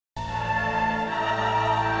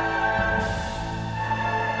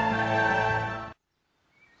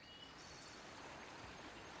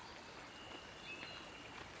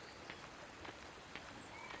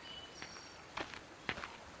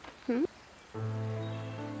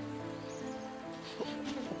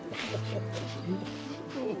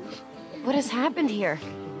What has happened here?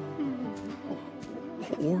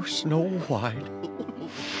 Poor Snow White.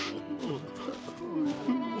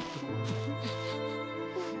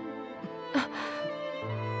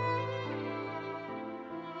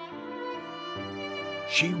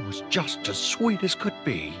 She was just as sweet as could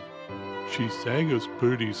be. She sang us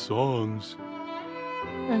pretty songs.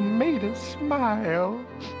 And made us smile.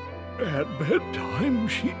 At bedtime,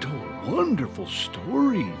 she told wonderful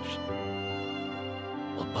stories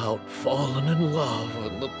About falling in love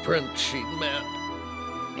and the prince she'd met.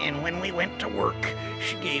 And when we went to work,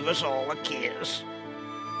 she gave us all a kiss.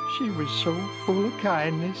 She was so full of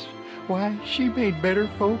kindness. Why, she made better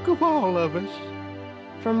folk of all of us.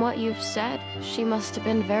 From what you've said, she must have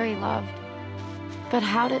been very loved. But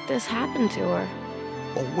how did this happen to her?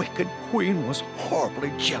 A wicked queen was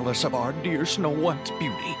horribly jealous of our dear Snow White's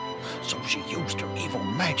beauty, so she used her evil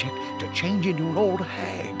magic to change into an old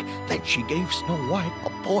hag. Then she gave Snow White a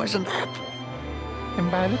poisoned apple.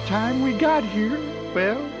 And by the time we got here,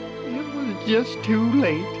 well, it was just too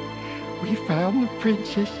late. We found the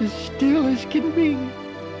princess as still as can be.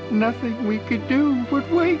 Nothing we could do would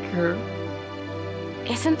wake her.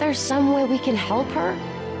 Isn't there some way we can help her?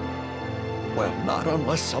 Well, not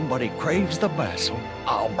unless somebody craves the vessel.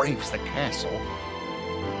 I'll braves the castle.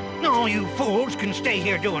 No, you fools can stay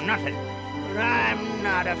here doing nothing. But I'm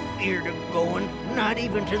not afeard of going, not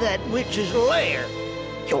even to that witch's lair.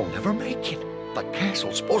 You'll never make it. The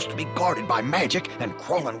castle's supposed to be guarded by magic and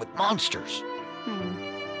crawling with monsters.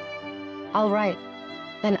 All right,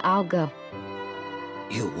 then I'll go.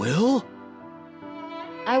 You will?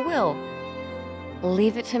 I will.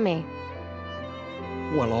 Leave it to me.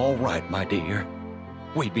 Well, all right, my dear.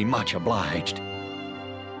 We'd be much obliged.